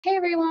Hey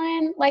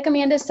everyone, like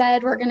Amanda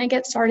said, we're going to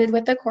get started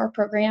with the core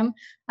program.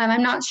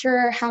 I'm not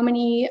sure how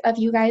many of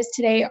you guys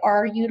today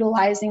are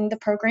utilizing the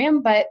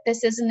program, but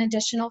this is an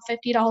additional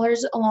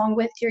 $50 along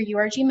with your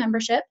URG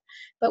membership,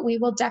 but we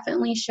will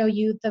definitely show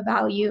you the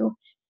value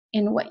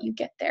in what you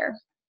get there.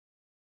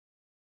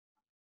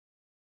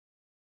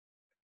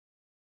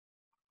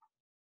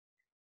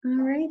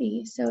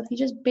 Alrighty, so if you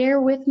just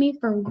bear with me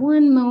for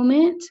one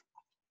moment.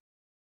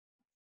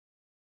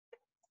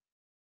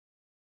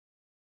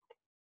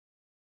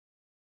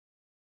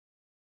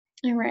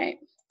 All right.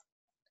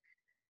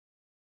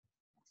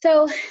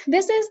 So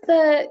this is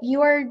the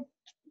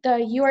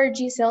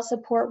URG sales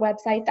support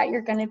website that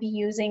you're going to be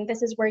using.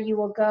 This is where you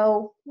will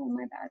go. Oh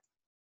my bad.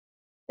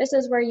 This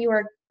is where you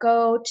are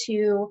go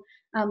to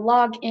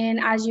log in.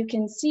 As you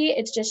can see,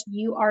 it's just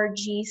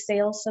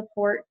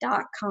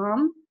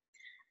urgsalessupport.com.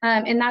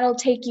 And that'll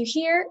take you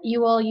here.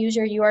 You will use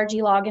your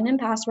URG login and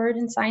password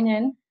and sign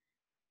in.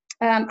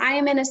 I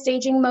am in a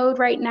staging mode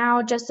right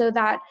now just so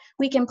that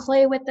we can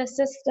play with the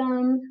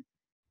system.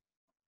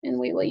 And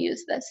we will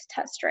use this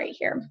test right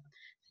here.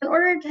 In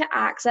order to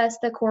access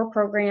the core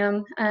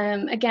program,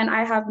 again,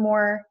 I have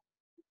more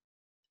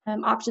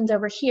options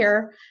over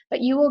here,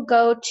 but you will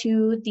go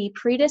to the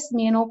Predis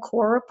Mantle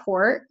Core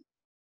Report.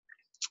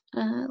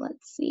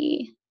 Let's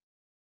see,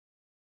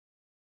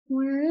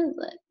 where is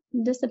it?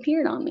 It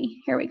disappeared on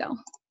me. Here we go.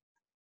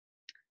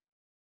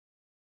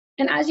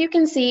 And as you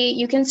can see,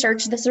 you can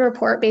search this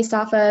report based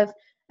off of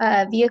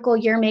vehicle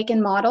year, make,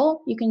 and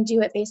model. You can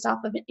do it based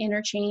off of an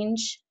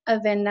interchange, a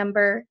VIN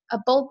number, a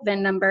bulk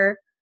VIN number,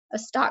 a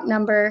stock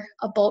number,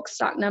 a bulk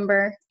stock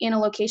number, and a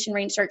location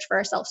range search for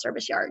our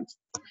self-service yards.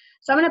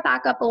 So I'm going to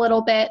back up a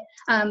little bit.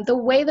 The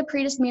way the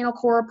Predis Mantle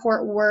Core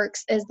Report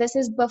works is this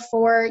is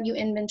before you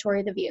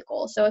inventory the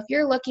vehicle. So if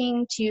you're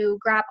looking to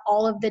grab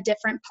all of the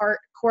different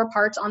core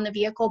parts on the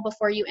vehicle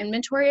before you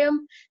inventory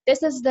them,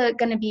 this is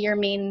going to be your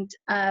main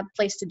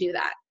place to do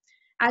that.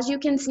 As you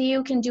can see,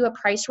 you can do a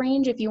price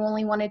range if you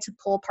only wanted to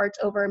pull parts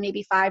over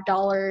maybe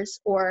 $5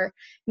 or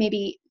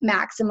maybe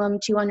maximum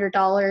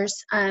 $200.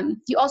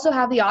 You also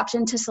have the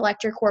option to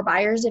select your core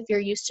buyers if you're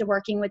used to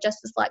working with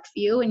just a select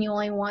few and you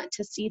only want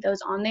to see those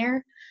on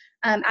there.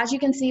 As you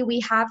can see, we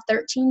have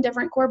 13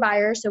 different core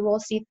buyers, so we'll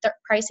see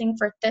pricing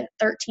for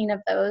 13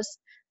 of those.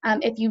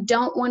 If you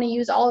don't want to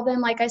use all of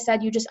them, like I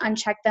said, you just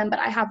uncheck them, but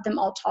I have them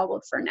all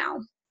toggled for now.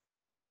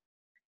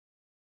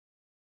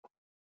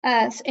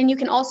 And you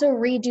can also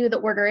redo the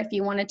order if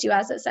you wanted to,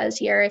 as it says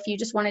here, if you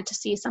just wanted to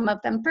see some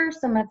of them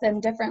first, some of them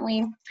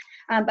differently.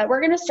 But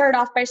we're going to start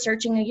off by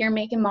searching a year,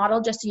 make, and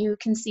model just so you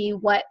can see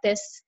what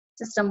this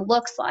system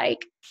looks like.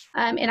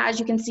 And as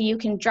you can see, you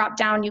can drop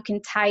down, you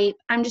can type.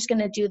 I'm just going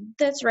to do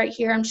this right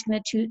here. I'm just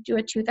going to do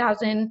a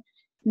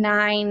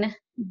 2009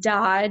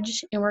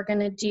 Dodge, and we're going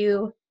to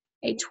do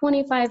a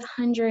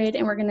 2500,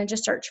 and we're going to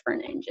just search for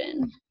an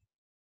engine.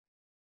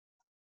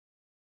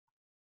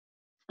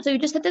 So you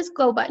just hit this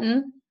go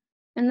button,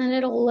 and then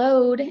it'll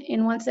load,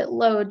 and once it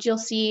loads, you'll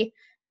see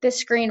this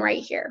screen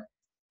right here.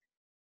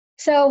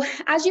 So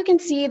as you can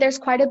see, there's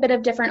quite a bit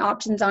of different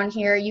options on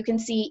here. You can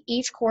see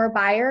each core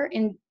buyer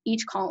in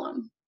each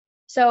column.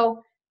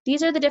 So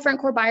these are the different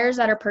core buyers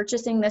that are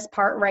purchasing this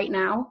part right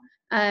now.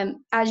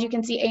 As you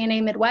can see, A&A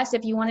Midwest,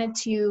 if you wanted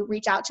to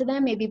reach out to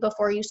them, maybe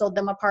before you sold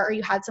them a part or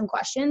you had some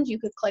questions, you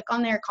could click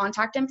on their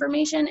contact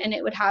information and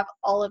it would have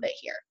all of it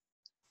here.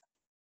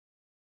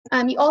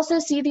 You also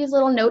see these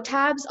little note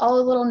tabs. All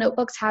the little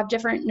notebooks have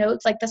different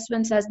notes, like this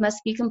one says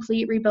must be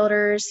complete,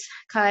 rebuilders,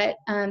 cut,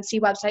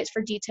 see websites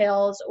for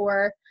details,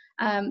 or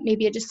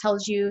maybe it just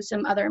tells you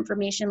some other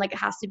information, like it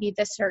has to be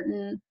this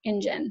certain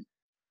engine.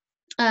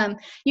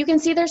 You can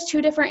see there's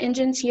two different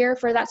engines here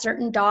for that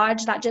certain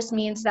Dodge. That just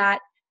means that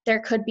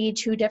there could be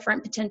two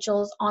different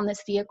potentials on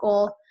this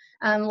vehicle.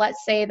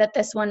 Let's say that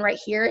this one right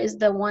here is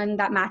the one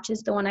that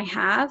matches the one I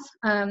have.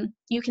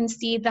 You can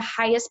see the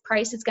highest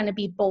price is going to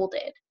be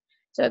bolded.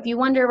 So if you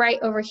wonder right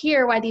over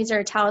here why these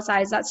are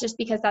italicized, that's just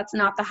because that's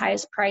not the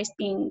highest price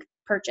being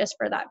purchased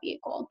for that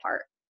vehicle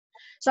part.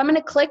 So I'm going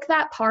to click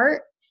that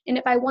part, and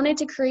if I wanted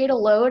to create a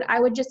load, I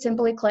would just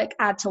simply click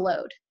add to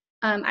load.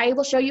 I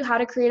will show you how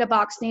to create a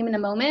box name in a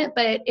moment,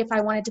 but if I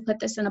wanted to put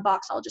this in a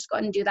box, I'll just go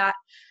ahead and do that.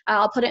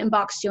 I'll put it in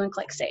box 2 and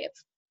click save.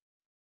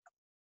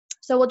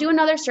 So we'll do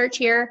another search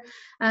here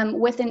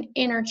with an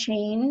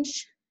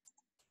interchange.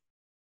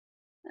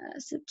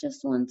 So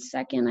just one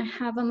second, I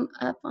have them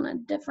up on a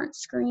different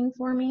screen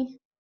for me.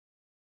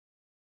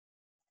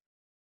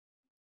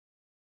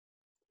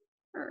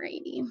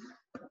 Alrighty.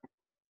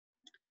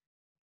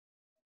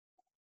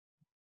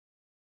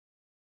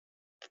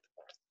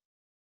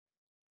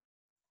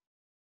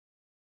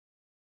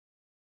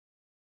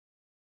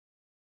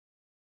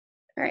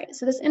 All right,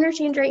 so this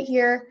interchange right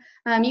here,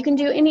 you can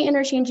do any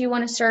interchange you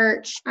want to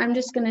search. I'm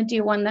just going to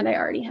do one that I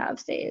already have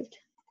saved.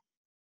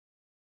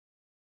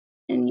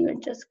 And you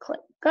would just click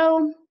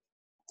go.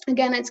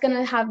 Again, it's going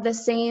to have the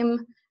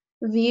same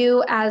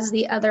view as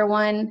the other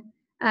one.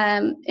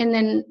 And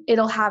then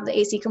it'll have the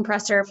AC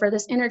compressor for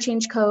this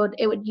interchange code.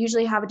 It would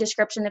usually have a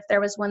description if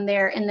there was one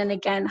there, and then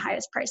again,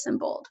 highest price in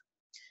bold.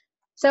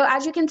 So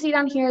as you can see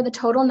down here, the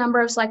total number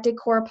of selected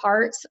core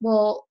parts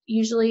will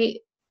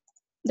usually,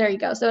 there you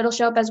go. So it'll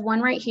show up as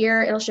one right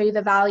here. It'll show you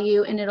the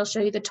value, and it'll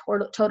show you the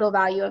total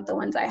value of the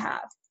ones I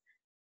have.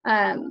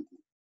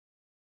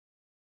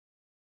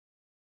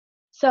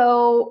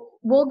 So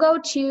we'll go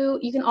to,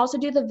 you can also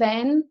do the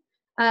VIN.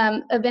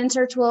 A VIN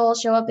search will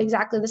show up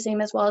exactly the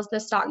same as well as the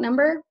stock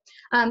number.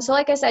 So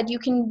like I said, you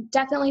can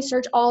definitely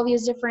search all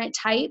these different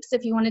types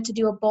if you wanted to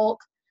do a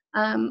bulk,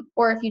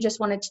 or if you just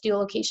wanted to do a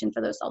location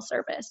for those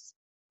self-service.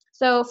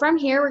 So from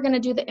here, we're going to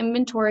do the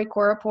inventory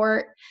core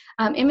report.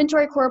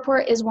 Inventory core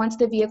report is once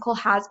the vehicle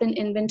has been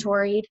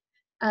inventoried.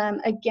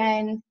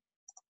 Again,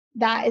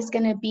 that is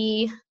going to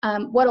be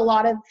what a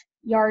lot of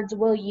yards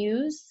will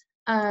use.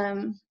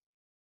 And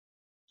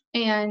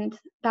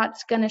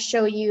that's going to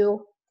show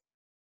you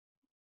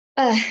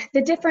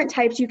the different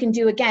types you can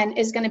do. Again,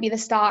 is going to be the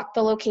stock,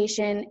 the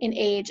location, an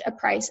age, a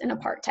price, and a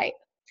part type.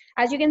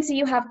 As you can see,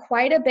 you have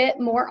quite a bit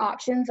more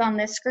options on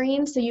this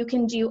screen, so you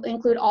can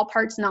include all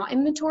parts not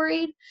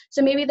inventoried.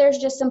 So maybe there's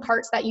just some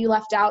parts that you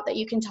left out that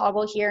you can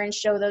toggle here and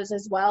show those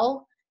as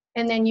well.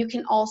 And then you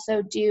can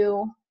also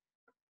do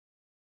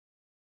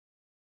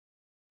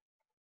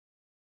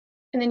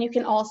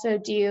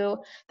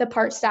the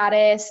part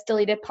status,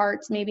 deleted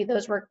parts, maybe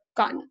those were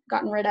gotten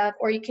rid of,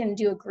 or you can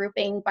do a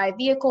grouping by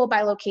vehicle,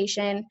 by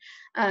location,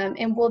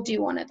 and we'll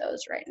do one of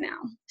those right now.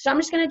 So I'm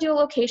just going to do a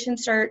location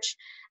search.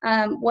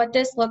 What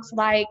this looks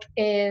like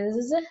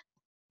is, let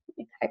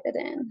me type it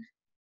in.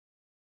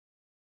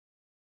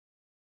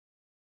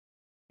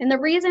 And the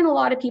reason a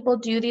lot of people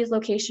do these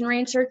location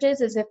range searches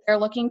is if they're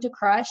looking to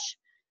crush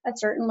a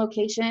certain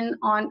location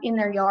in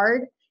their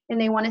yard and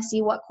they want to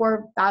see what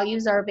core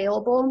values are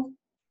available.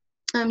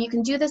 You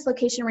can do this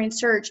location range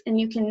search, and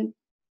you can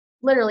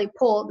literally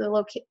pull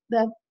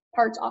the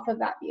parts off of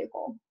that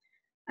vehicle.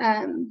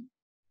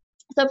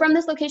 So from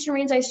this location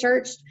range I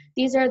searched,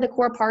 these are the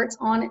core parts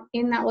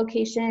in that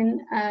location.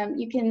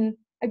 You can,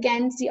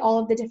 again, see all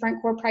of the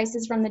different core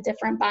prices from the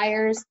different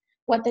buyers,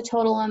 what the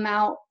total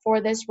amount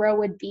for this row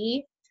would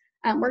be.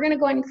 We're going to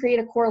go ahead and create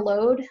a core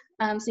load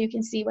so you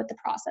can see what the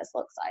process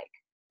looks like.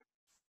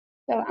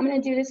 So I'm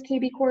going to do this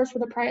KB cores for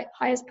the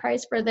highest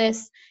price for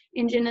this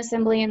engine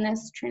assembly and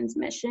this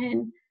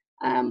transmission.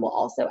 We'll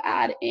also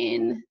add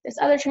in this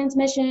other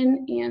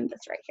transmission and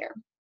this right here.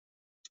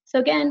 So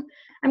again,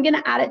 I'm going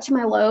to add it to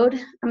my load.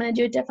 I'm going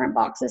to do a different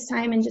box this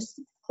time and just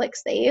click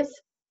save.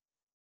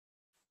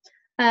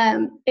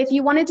 If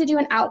you wanted to do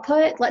an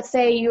output, let's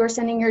say you were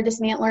sending your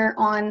dismantler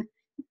on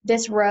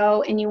this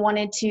row and you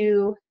wanted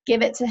to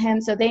give it to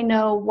him so they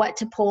know what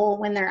to pull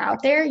when they're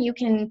out there, you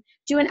can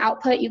do an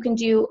output. You can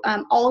do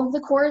all of the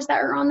cores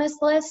that are on this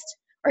list,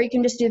 or you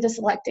can just do the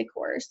selected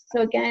cores.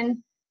 So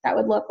again, that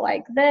would look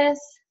like this.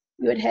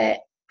 You would hit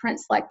print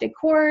selected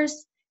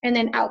cores and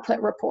then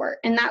output report,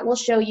 and that will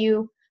show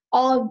you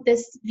all of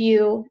this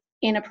view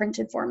in a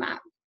printed format.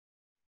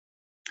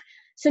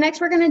 So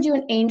next we're going to do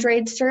an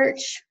AIM-RAID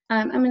search.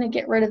 I'm going to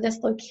get rid of this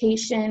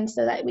location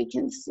so that we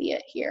can see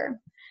it here.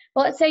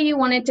 Well, let's say you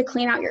wanted to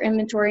clean out your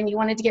inventory and you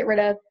wanted to get rid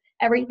of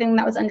everything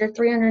that was under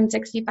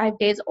 365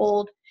 days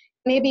old.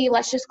 Maybe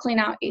let's just clean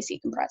out AC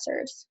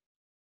compressors.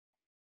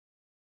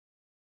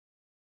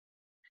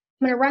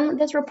 I'm going to run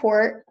this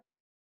report.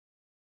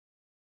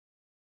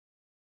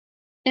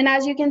 And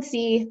as you can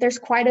see, there's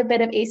quite a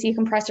bit of AC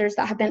compressors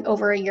that have been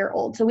over a year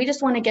old. So we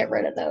just want to get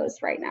rid of those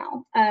right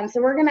now.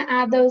 So we're going to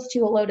add those to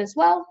a load as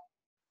well.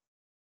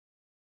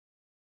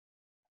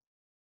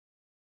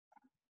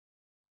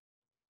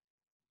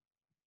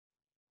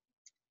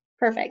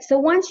 Perfect. So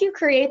once you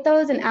create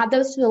those and add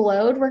those to the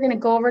load, we're going to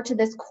go over to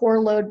this core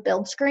load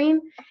build screen.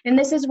 And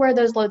this is where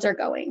those loads are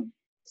going.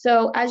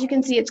 So as you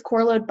can see, it's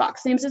core load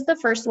box names is the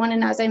first one.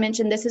 And as I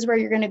mentioned, this is where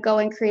you're going to go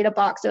and create a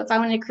box. So if I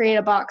want to create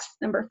a box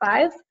number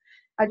 5,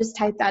 I'll just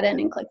type that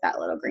in and click that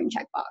little green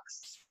check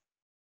box.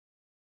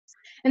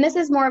 And this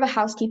is more of a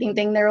housekeeping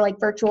thing. They're like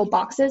virtual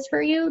boxes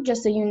for you,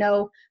 just so you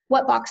know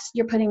what box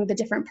you're putting the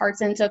different parts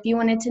in. So if you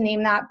wanted to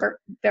name that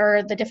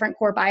for the different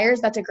core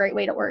buyers, that's a great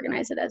way to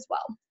organize it as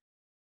well.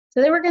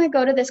 So then we're going to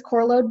go to this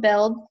core load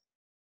build.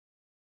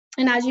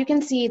 And as you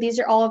can see, these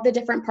are all of the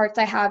different parts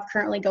I have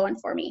currently going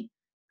for me.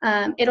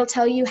 It'll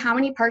tell you how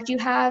many parts you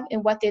have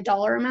and what the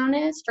dollar amount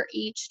is for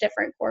each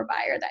different core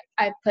buyer that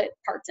I've put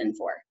parts in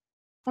for.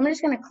 I'm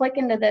just going to click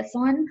into this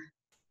one.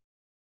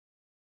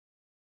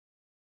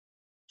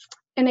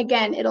 And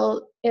again,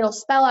 it'll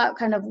spell out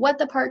kind of what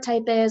the part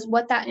type is,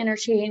 what that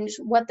interchange,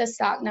 what the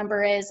stock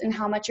number is, and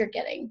how much you're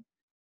getting.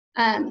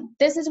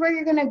 This is where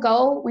you're going to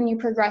go when you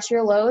progress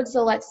your load.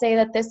 So let's say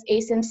that this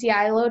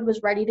ASIM-CI load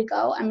was ready to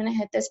go. I'm going to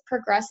hit this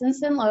progress and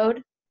send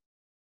load.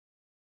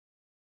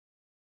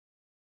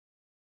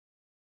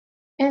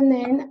 And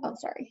then, oh,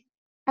 sorry.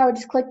 I would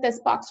just click this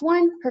box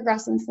 1,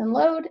 progress and send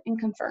load, and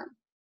confirm.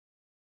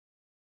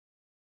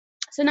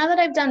 So now that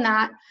I've done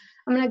that,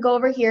 I'm going to go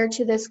over here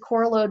to this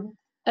core load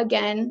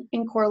again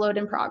in core load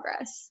in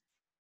progress.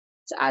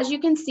 So as you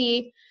can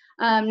see,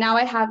 now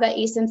I have that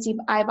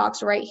ASIM-CI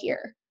box right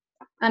here.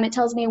 It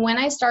tells me when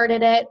I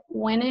started it,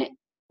 when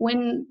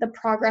the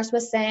progress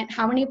was sent,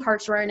 how many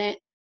parts were in it,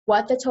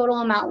 what the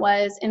total amount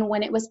was, and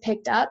when it was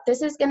picked up.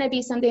 This is going to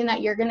be something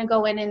that you're going to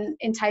go in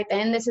and type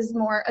in. This is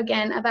more,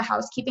 again, of a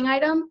housekeeping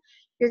item.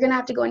 You're going to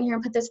have to go in here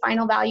and put this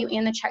final value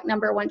and the check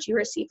number once you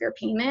receive your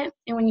payment.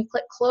 And when you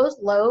click close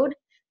load,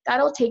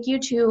 that'll take you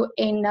to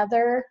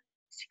another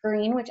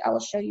screen, which I will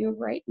show you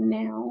right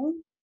now.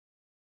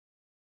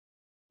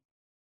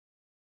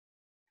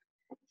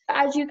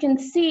 As you can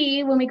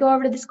see, when we go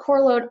over to this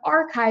core load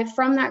archive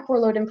from that core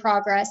load in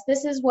progress,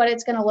 this is what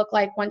it's going to look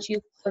like once you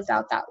close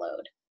out that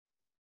load.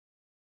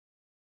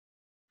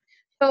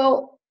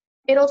 So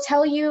it'll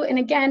tell you, and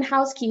again,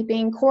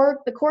 housekeeping,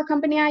 the core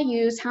company I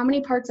use, how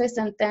many parts I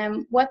sent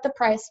them, what the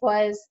price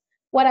was,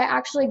 what I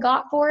actually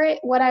got for it,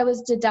 what I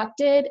was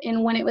deducted,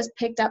 and when it was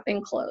picked up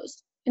and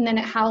closed, and then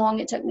how long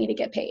it took me to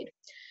get paid.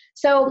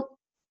 So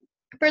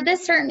for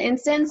this certain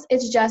instance,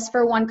 it's just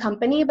for one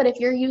company, but if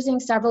you're using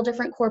several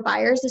different core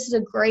buyers, this is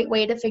a great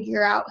way to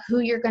figure out who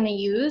you're going to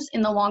use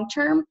in the long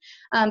term,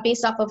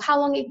 based off of how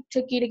long it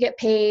took you to get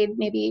paid,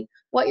 maybe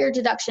what your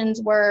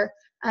deductions were.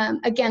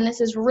 Again,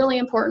 this is really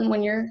important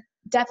when you're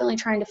definitely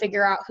trying to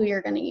figure out who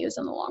you're going to use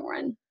in the long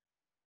run.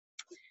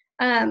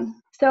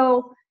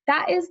 So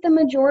that is the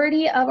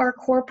majority of our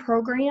core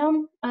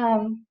program.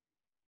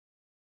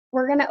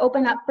 We're going to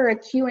open up for a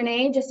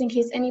Q&A just in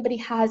case anybody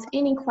has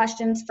any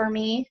questions for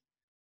me.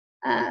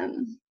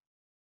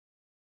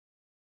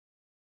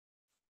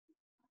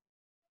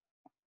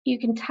 You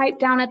can type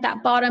down at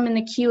that bottom in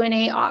the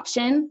Q&A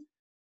option,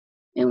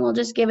 and we'll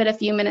just give it a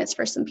few minutes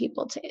for some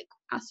people to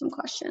ask some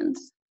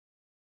questions.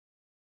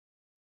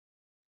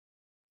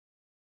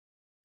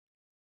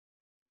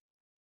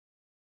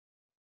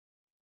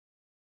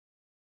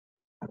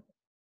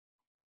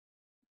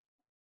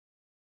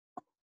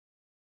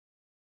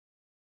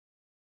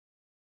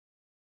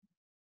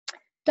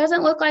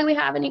 Doesn't look like we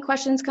have any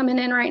questions coming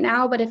in right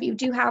now, but if you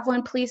do have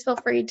one, please feel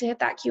free to hit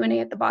that Q&A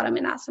at the bottom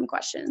and ask some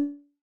questions.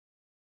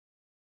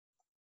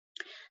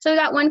 So we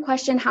got one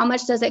question: how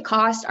much does it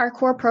cost? Our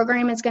core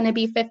program is going to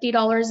be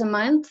 $50 a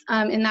month,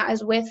 and that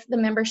is with the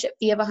membership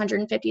fee of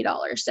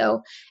 $150.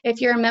 So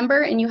if you're a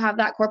member and you have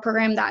that core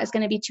program, that is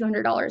going to be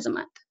 $200 a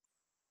month.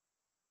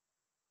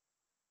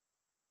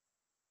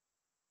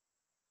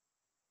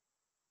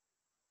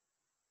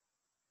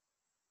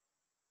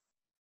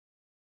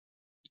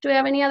 Do we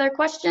have any other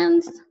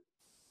questions?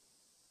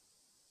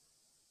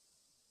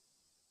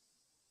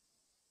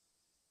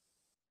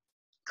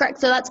 Correct,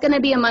 so that's going to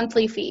be a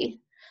monthly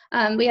fee.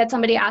 We had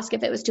somebody ask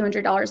if it was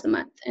 $200 a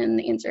month, and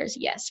the answer is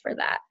yes for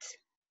that.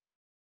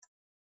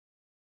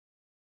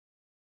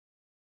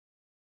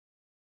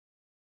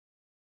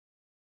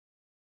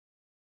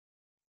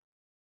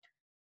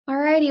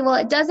 Alrighty, well,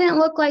 it doesn't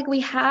look like we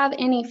have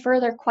any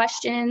further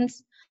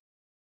questions.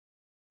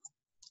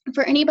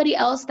 For anybody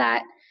else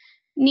that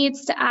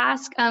needs to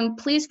ask,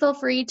 please feel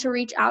free to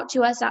reach out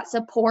to us at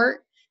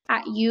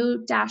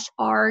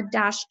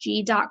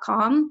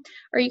support@u-r-g.com,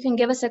 or you can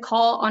give us a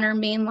call on our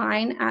main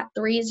line at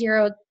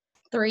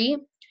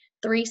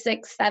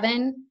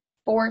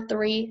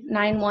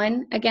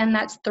 303-367-4391. Again,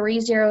 that's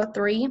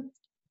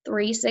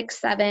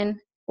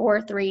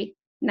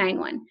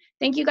 303-367-4391.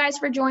 Thank you guys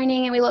for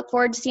joining, and we look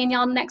forward to seeing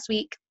y'all next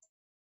week.